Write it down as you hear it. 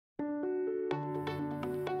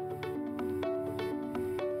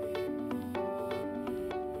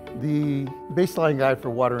The baseline guide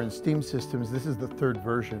for water and steam systems, this is the third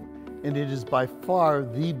version, and it is by far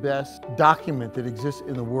the best document that exists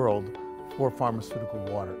in the world for pharmaceutical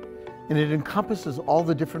water. And it encompasses all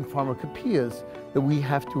the different pharmacopoeias that we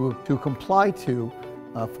have to comply to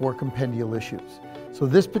for compendial issues. So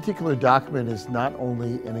this particular document is not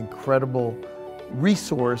only an incredible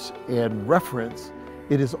resource and reference,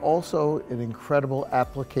 it is also an incredible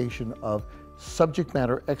application of subject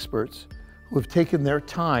matter experts who have taken their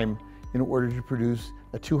time in order to produce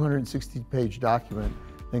a 260-page document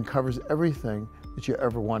that covers everything that you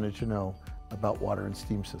ever wanted to know about water and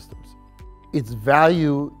steam systems. Its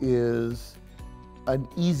value is an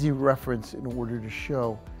easy reference in order to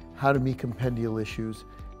show how to meet compendial issues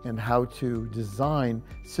and how to design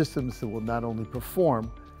systems that will not only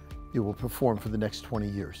perform, it will perform for the next 20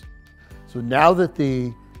 years. So now that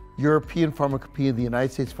the European Pharmacopoeia, the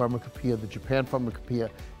United States Pharmacopoeia, the Japan Pharmacopoeia,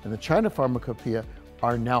 and the China Pharmacopoeia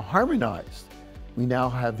are now harmonized, we now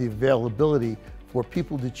have the availability for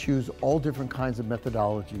people to choose all different kinds of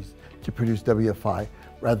methodologies to produce WFI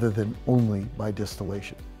rather than only by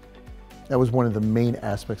distillation. That was one of the main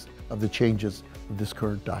aspects of the changes of this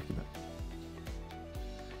current document.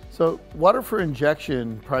 So water for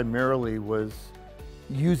injection primarily was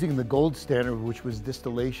using the gold standard, which was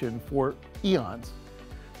distillation, for eons.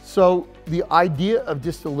 So the idea of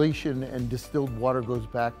distillation and distilled water goes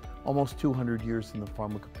back almost 200 years in the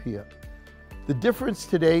pharmacopoeia. The difference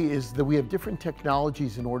today is that we have different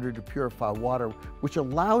technologies in order to purify water, which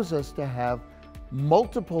allows us to have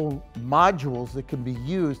multiple modules that can be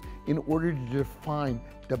used in order to define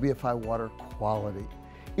WFI water quality.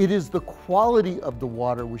 It is the quality of the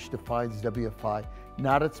water which defines WFI,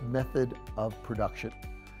 not its method of production.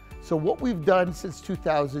 So what we've done since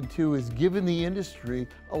 2002 is given the industry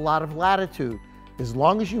a lot of latitude. As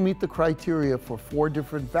long as you meet the criteria for 4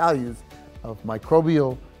 different values of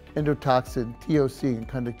microbial, endotoxin, TOC, and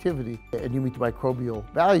conductivity, and you meet the microbial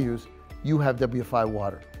values, you have WFI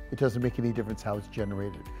water. It doesn't make any difference how it's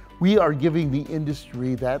generated. We are giving the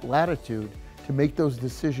industry that latitude to make those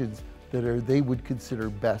decisions that they would consider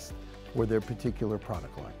best for their particular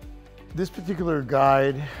product line. This particular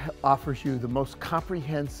guide offers you the most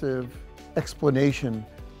comprehensive explanation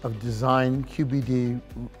of design, QBD,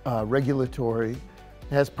 regulatory. It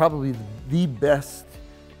has probably the best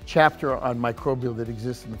chapter on microbial that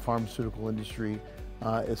exists in the pharmaceutical industry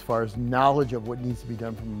as far as knowledge of what needs to be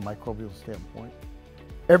done from a microbial standpoint.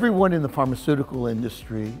 Everyone in the pharmaceutical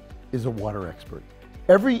industry is a water expert.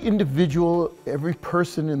 Every individual, every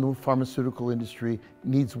person in the pharmaceutical industry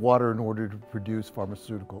needs water in order to produce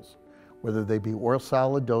pharmaceuticals, whether they be oral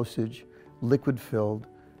solid dosage, liquid filled,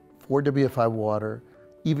 4WFI water,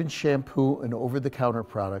 even shampoo and over-the-counter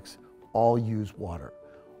products all use water.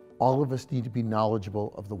 All of us need to be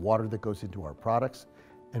knowledgeable of the water that goes into our products,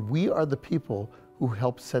 and we are the people who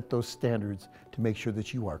help set those standards to make sure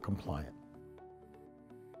that you are compliant.